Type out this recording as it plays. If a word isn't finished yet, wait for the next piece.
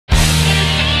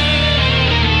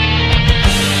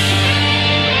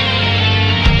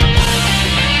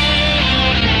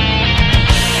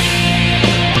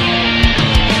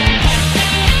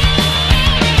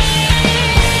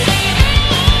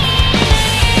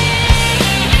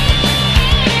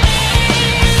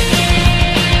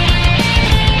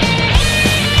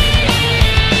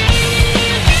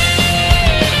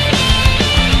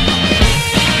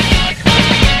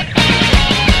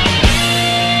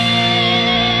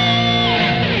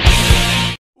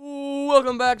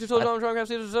Welcome back to Total Drumcraft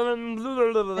Season 7. Today,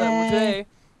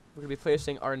 we're going to be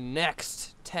placing our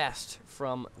next test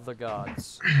from the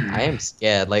gods. I am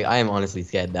scared. Like, I am honestly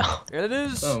scared now. And it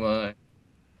is... Oh my.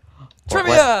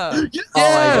 Trivia! Yeah!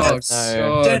 Oh,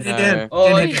 No, Dan. no.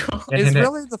 Oh my god. Is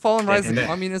really the fallen rise of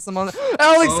communism on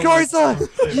Alex Garza?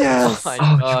 Yes! my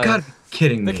Oh, God. you gotta be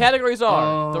kidding me. The categories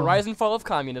are the rise and fall of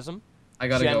communism, I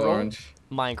gotta General. go orange.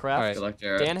 Minecraft, Good luck,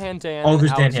 Jared. DanHanDan, Oh,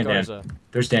 there's and Alex DanHanDan. Garza.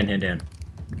 There's DanHanDan.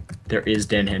 There is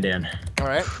DanHanDan. All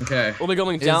right. Okay. We'll be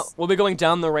going down. We'll be going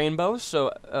down the rainbow.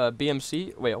 So,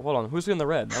 BMC. Wait, hold on. Who's in the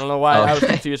red? I don't know why I was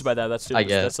confused by that. That's silly. I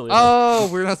guess. That's silly. Oh,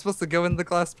 we're not supposed to go in the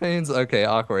glass panes? Okay,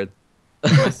 awkward.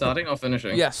 Am I starting or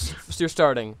finishing? Yes, so you're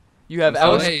starting. You have Oh,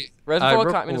 Alex, hey, Reservoir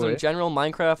real Communism, quick. General,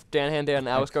 Minecraft, DanHanDan, and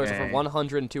Alex Garza for Okay.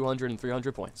 100, and 200, and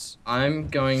 300 points. I'm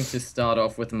going to start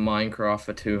off with Minecraft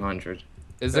for 200.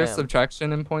 Is there Bam.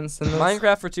 subtraction in points in this?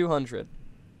 Minecraft for 200.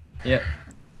 Yep.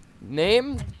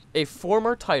 Name a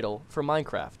former title for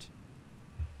Minecraft.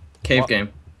 Cave What? game.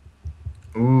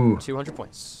 Ooh. 200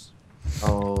 points.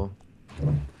 Oh.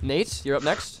 Nate, you're up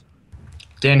next.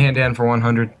 DanHanDan for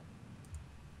 100.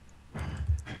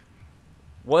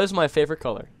 What is my favorite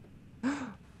color?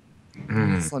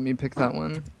 Just let me pick that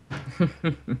one.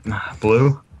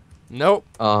 Blue. Nope.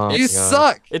 Oh, You God.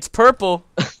 suck! It's purple.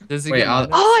 Does he Wait, get are- minus?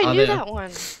 Oh, I Are knew there- that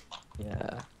one.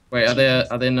 Yeah. Wait,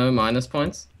 are there no minus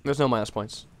points? There's no minus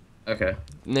points. Okay.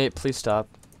 Nate, please stop.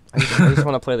 I just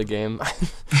want to play the game.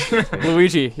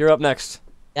 Luigi, you're up next.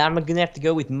 I'm gonna have to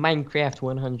go with Minecraft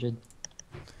 100.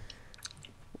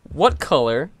 What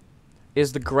color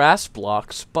is the grass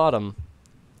block's bottom?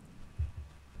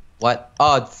 What?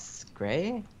 Oh, it's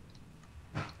gray?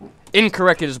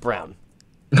 Incorrect, it is brown.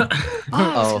 Oh,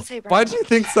 I was Oh. gonna say brown. Why'd you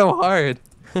think so hard?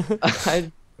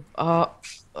 I,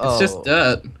 It's just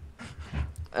dirt.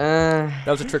 That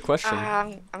was a trick question.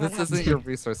 I'm This gonna, isn't your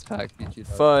resource pack, you cheated.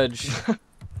 Fudge.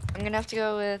 I'm gonna have to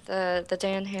go with the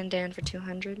DanHanDan for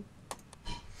 200.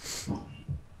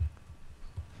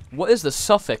 What is the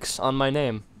suffix on my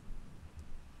name?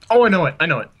 Oh, I know it. I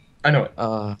know it. I know it.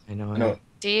 I know. No.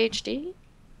 DHD?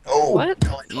 Oh. What?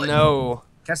 No.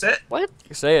 Can I say it? What?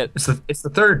 Say it. It's the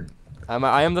third.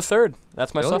 I am the third.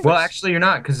 That's my Really? suffix. Well, actually, you're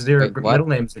not, because their Wait, what? middle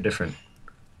names are different.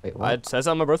 Wait, what? It says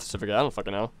on my birth certificate. I don't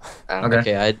fucking know. Okay.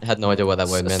 Okay, I had no idea what that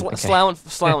word meant. Okay.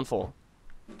 Slownful.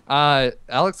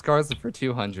 Alex Garza for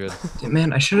 200.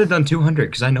 Man, I should have done 200,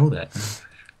 because I know that.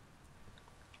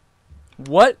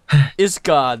 What is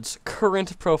God's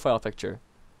current profile picture?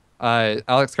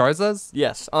 Alex Garza's?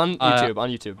 Yes, on YouTube. On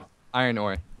YouTube. Iron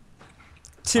ore.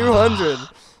 200.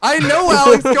 I know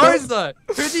Alex Garza!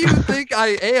 Who do you think I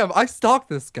am? I stalked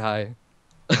this guy.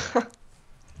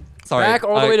 Sorry. Back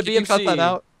all the way to can you cut BMC. that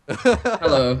out?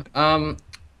 Hello.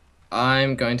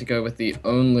 I'm going to go with the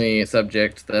only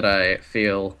subject that I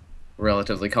feel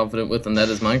relatively confident with, and that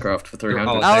is Minecraft for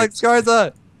 300. Oh, Alex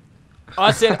Garza! Oh,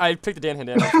 I picked the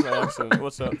DanHanDan. That's my accent.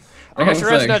 What's up? Oh, Okay, sure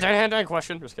answer sick. that DanHanDan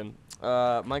question. Just kidding.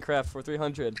 Minecraft for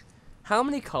 300. How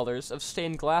many colors of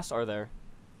stained glass are there?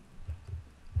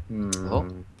 Oh.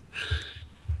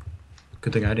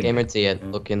 Good thing I didn't. Gamer see it.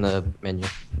 Look in the menu.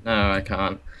 No, I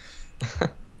can't.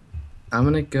 I'm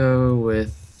gonna go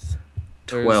with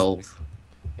 12.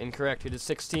 Incorrect. It is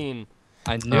 16.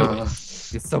 I knew it.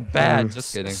 You're so bad.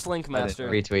 Just kidding. Slink I didn't Master.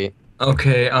 Retweet.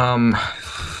 Okay,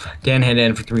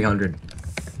 DanHanDan for 300.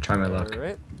 Try my luck.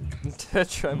 Alright.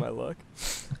 Try my luck.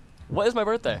 What is my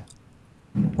birthday?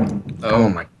 Oh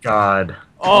my god.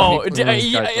 Oh, What do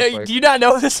these guys look like? do you not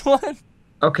know this one?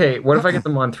 Okay, what if I get the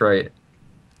month right?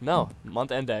 No,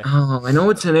 month and day. Oh, I know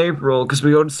it's in April, because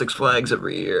we go to Six Flags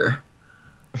every year.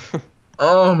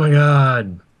 Oh my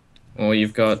god. Well,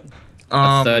 you've got a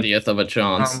 30th of a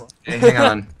chance. Okay, hang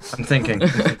on. I'm thinking.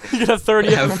 You got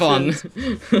 30. Have fun.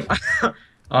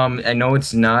 I know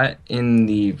it's not in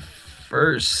the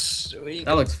first week.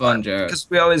 That looks fun, Jared. Because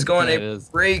we always go on Yeah, it April is.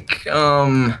 break.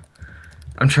 I'm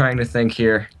trying to think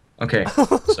here. Okay,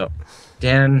 so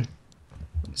Dan's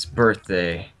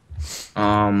birthday.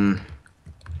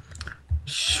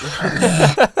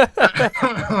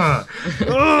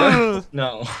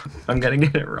 No, I'm gonna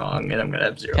get it wrong, and I'm gonna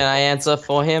have 0. Can I answer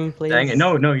for him, please? Dang it!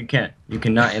 No, you can't. You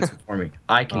cannot answer for me.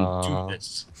 I can Aw. do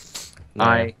this. No.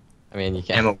 I I mean, you am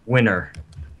can't. a winner.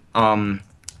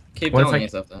 Keep What if telling I-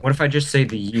 yourself that. What if I just say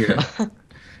the year? No,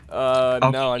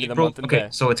 I need the April? month and Okay, day.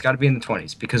 so it's got to be in the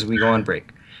 20s because we go on break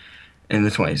in the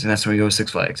 20s, and that's when we go to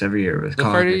Six Flags every year with The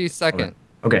Colin. 32nd.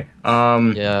 Okay.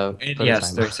 Yeah. put a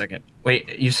Yes, timer. 32nd.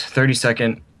 Wait, use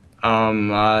 32nd.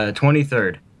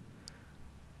 23rd.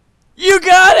 You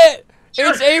got it!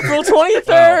 It's April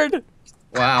 23rd!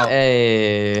 Wow.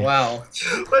 Hey. Wow.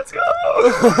 Let's go.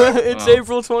 It's Wow.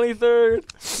 April 23rd.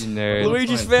 You nerd.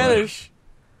 Luigi's Fine, fine. Spanish.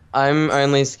 I'm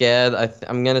only scared.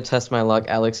 I'm gonna test my luck.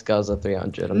 Alex Garza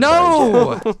 300. I'm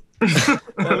sorry, No!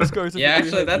 Alex Garza Yeah, actually,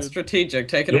 300. that's strategic.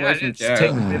 Take it Yeah, away from it's Jared.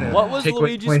 taking- What was take away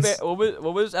Luigi's points.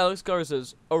 what was Alex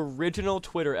Garza's original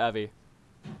Twitter, Avi?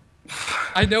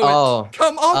 I know Oh, it.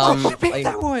 Come on, um, I picked like-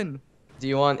 that one. Do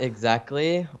you want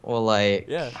exactly or like?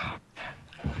 Yeah.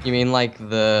 You mean like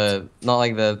the not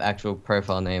like the actual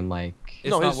profile name, like?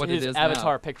 It's no, not his, what his it is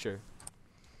avatar now. picture.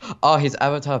 Oh, his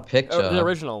avatar picture. The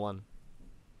original one.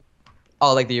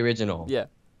 Oh, like the original. Yeah.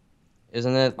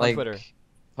 Isn't it On like Twitter.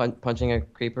 punching a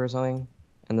creeper or something?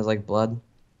 And there's like blood.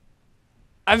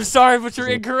 I'm sorry, but you're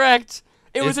Is it- incorrect.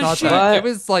 It was It's a not sheep. that. What? It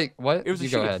was like what? It was a you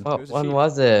go sheep. ahead. What was a one sheep.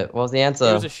 was it? What was the It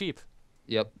answer? was a sheep.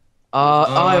 Yep.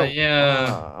 Oh,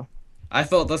 yeah. uh, I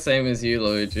thought the same as you,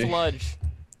 Luigi. Sludge.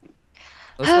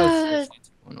 That's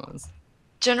what one was.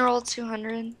 General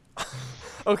 200.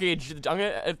 Okay, I'm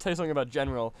gonna tell you something about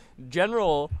general.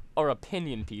 General are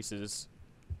opinion pieces.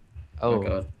 Oh, oh.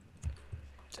 god.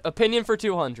 Opinion for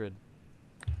 200.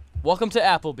 Welcome to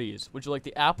Applebee's. Would you like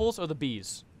the apples or the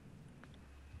bees?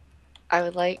 I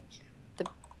would like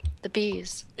the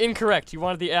bees. Incorrect. You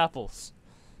wanted the apples.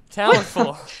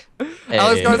 Talentful. Hey.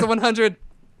 Alex Garza 100.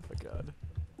 Oh my god.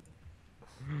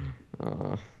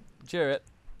 Uh, Jarrett,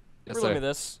 Yes, riddle me sir.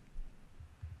 this.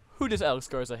 Who does Alex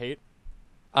Garza hate?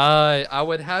 I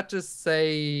would have to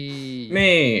say.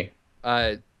 Me.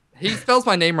 He spells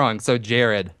my name wrong, so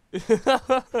Jared.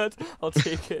 I'll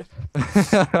take it.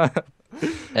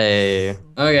 hey.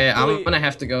 Okay, I'm Louis- gonna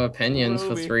have to go opinions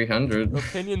for Louis. 300.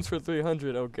 Opinions for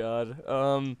 300. Oh god.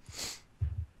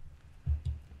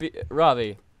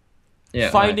 Ravi. Yeah.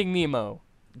 Finding Nemo.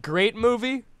 Great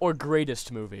movie or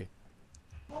greatest movie?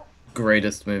 right.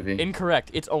 Greatest movie. Incorrect.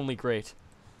 It's only great.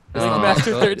 Oh,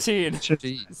 Master good. 13.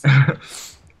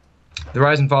 Jeez. The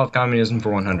rise and fall of communism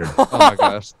for 100. Oh my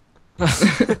gosh.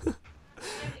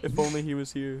 If only he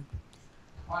was here.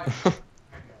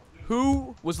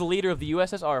 Who was the leader of the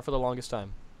USSR for the longest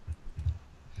time?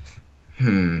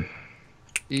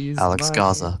 He's Alex my-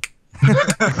 Garza.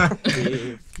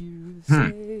 If you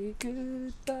say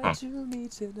goodbye to me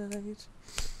tonight.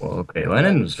 Well, okay,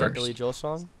 Lennon was Is that first. Billy Joel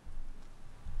song?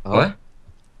 What?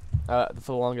 For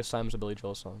the longest time is a Billy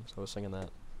Joel song, so I was singing that.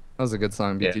 That was a good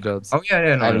song, BT Yeah. Dubs. Oh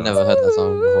yeah, no, I've no. never heard that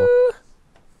song before.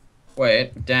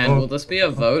 Wait, Dan, Oh. will this be a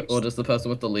vote, or does the person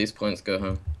with the least points go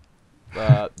home?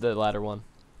 The latter one.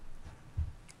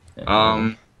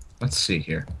 Let's see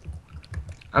here.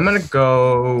 I'm gonna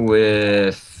go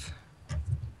with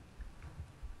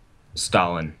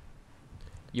Stalin.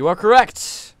 You are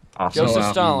correct. Awesome. Joseph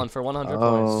wow. Stalin for 100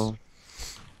 Oh. points.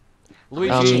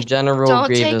 Luigi, General Don't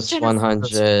take Grievous Jennifer.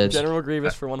 100. General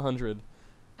Grievous for 100.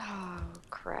 Oh,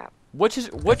 crap. Which Rise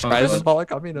Rise and and fall of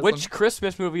communism. which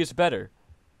Christmas movie is better?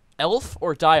 Elf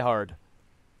or Die Hard?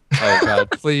 Oh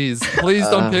god, please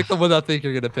don't Uh. pick the one I think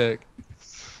you're gonna pick.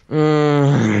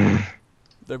 Mm.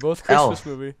 They're both Christmas Elf.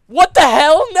 movie. What the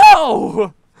hell?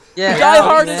 No! Yeah, Die Elf,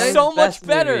 Hard man. is so much Best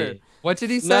better. movie. What did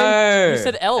he say? No. He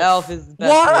said Elf. Elf is the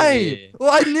best Why? movie. Well,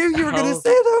 I knew you were gonna Elf. say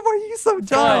that. Why are you so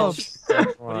dumb? Fudge.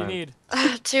 What do you need?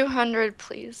 200,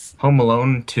 please. Home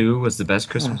Alone 2 was the best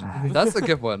Christmas movie. That's a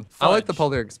good one. I like the Fudge.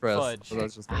 Polar Express. Fudge. So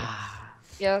that's just me.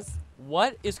 Yes.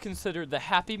 What is considered the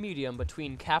happy medium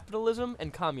between capitalism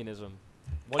and communism?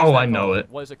 What is Oh, that I know called? it.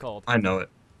 What is it called? I know it.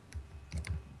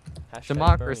 Hashtag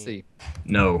Democracy.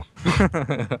 No.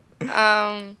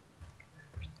 Um,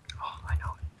 Oh, I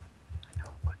know it.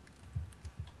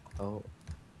 Oh. Bernie.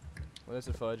 What is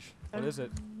it, Fudge? What is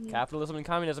it? Capitalism and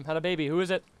communism had a baby. Who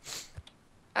is it?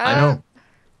 I know.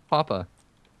 Papa.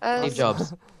 Steve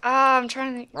Jobs. I'm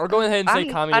trying to think. Or go ahead and say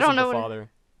I communism don't know the what father.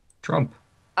 Trump.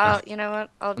 You know what?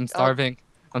 I'm starving.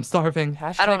 I'm starving.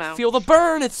 Hashtag don't know. feel the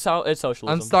burn. It's socialism.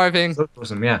 I'm starving.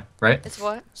 Socialism, yeah, right? It's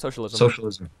what? Socialism.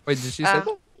 Socialism. Wait, did she say that?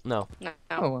 No. No.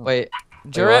 Oh, wow. Wait.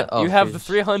 Jarrett, what? Oh, you have the please.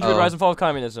 300 Oh. rise and fall of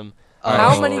communism.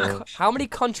 Oh. How many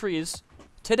countries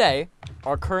today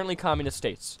are currently communist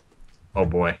states? Oh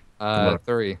boy.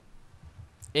 3.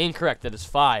 Incorrect. That is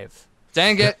 5.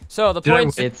 Dang it. So the Did I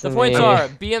points win? the points It's are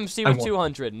me. BMC I with won.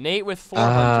 200, Nate with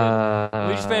 400,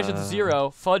 Luigi Spanish with Uh, 0,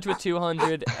 Fudge with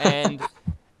 200,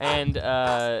 and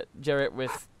Jarrett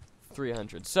with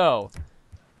 300. So,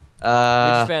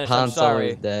 Spanish, I'm Han Solo sorry.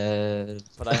 is dead.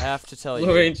 but I have to tell you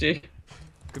Luigi.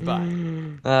 goodbye.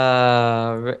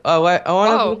 Oh wait, I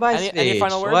want to Oh, goodbye Any speech.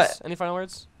 final words? What? Any final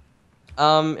words?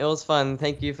 It was fun.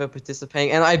 Thank you for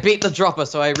participating, and I beat the dropper,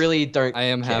 so I really don't. I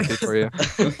am happy for you.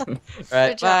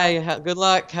 Right, Good job. bye. Good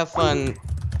luck. Have fun.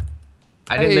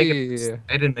 I didn't make Hey. it.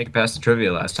 I didn't make it past the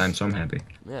trivia last time, so I'm happy.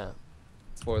 Yeah.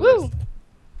 Spoilers. Woo!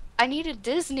 I needed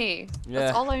Disney. Yeah.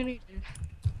 That's all I needed.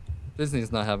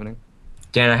 Disney's not happening.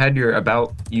 Dan, I had your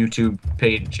About YouTube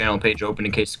channel page open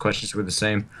in case the questions were the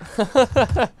same.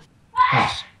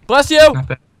 Nice. Bless you. Not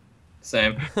bad.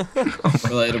 Same. Oh my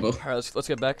Relatable. All right, let's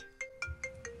get back.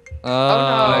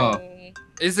 Oh no.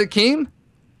 Is it Keem?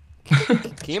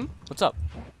 Keem, what's up?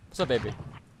 What's up, baby?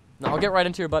 No, I'll get right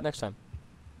into your butt next time.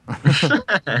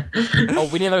 Oh,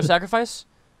 we need another sacrifice?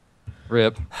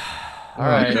 Rip. All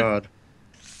right. God.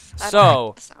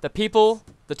 So,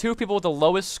 the two people with the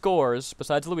lowest scores,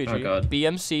 besides Luigi, Oh, God.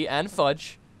 BMC and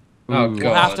Fudge, Oh, Ooh. God.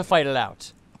 will have to fight it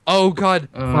out. Oh God.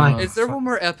 Fine. Is there one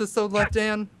more episode left,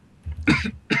 Dan?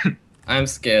 I'm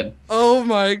scared. Oh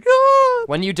my God.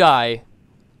 When you die,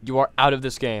 you are out of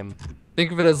this game.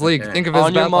 Think of it as League. Okay. Think of it as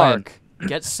On your Batman. mark,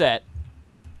 get set,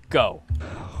 go.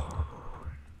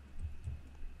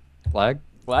 Flag.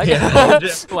 Flag? Yeah.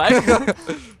 Flag?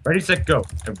 Ready, set, go.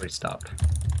 Everybody stopped.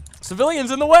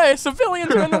 Civilians in the way!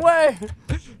 Civilians are in the way!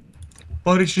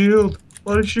 Body shield.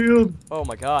 Body shield. Oh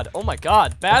my god. Oh my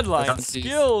god. Bad line. Jeez.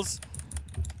 Skills.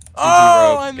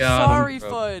 Oh, I'm Got 'em. sorry,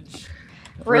 Fudge.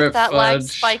 Rip that lag Fudge.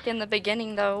 spike in the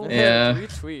beginning though. Yeah.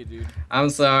 Retweet, dude. I'm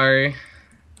sorry.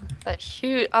 That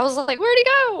huge. I was like, where'd he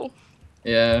go?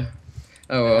 Yeah.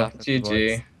 Oh well. happens once.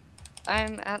 GG.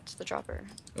 I'm at the dropper.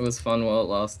 It was fun while it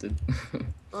lasted.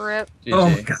 Rip. GG. Oh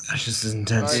my gosh, this is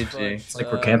intense. Alright, GG. Fudge, It's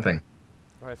like we're camping.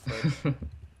 Alright, Fudge.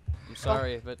 I'm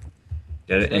sorry, but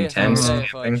Get it? Today is Intense. Monday,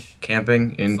 Camping. Fudge.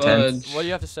 Camping. Intense. Fudge. what do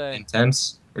you have to say?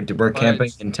 Intense. We're camping.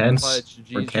 Fudge. Intense. Fudge.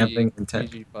 We're GG. camping.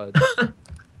 Intense. GG Fudge. What do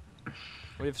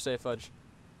you have to say, Fudge?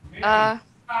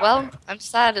 Well, I'm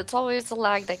sad. It's always the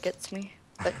lag that gets me.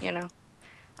 But you know.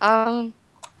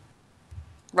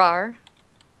 Rar.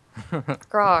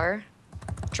 Grar.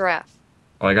 Giraffe.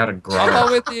 Oh, I got a I'm grab.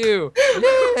 all with you.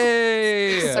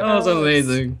 Yay! So- That was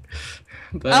amazing.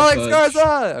 That Alex Fudge.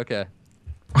 Garza. Okay.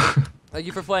 Thank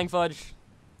you for playing, Fudge.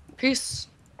 Peace.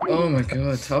 Oh my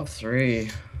god, top 3.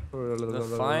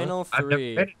 The final I've never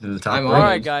three. made it to the top. I'm three. on.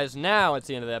 Alright, guys, now it's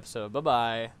the end of the episode.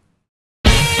 Bye-bye.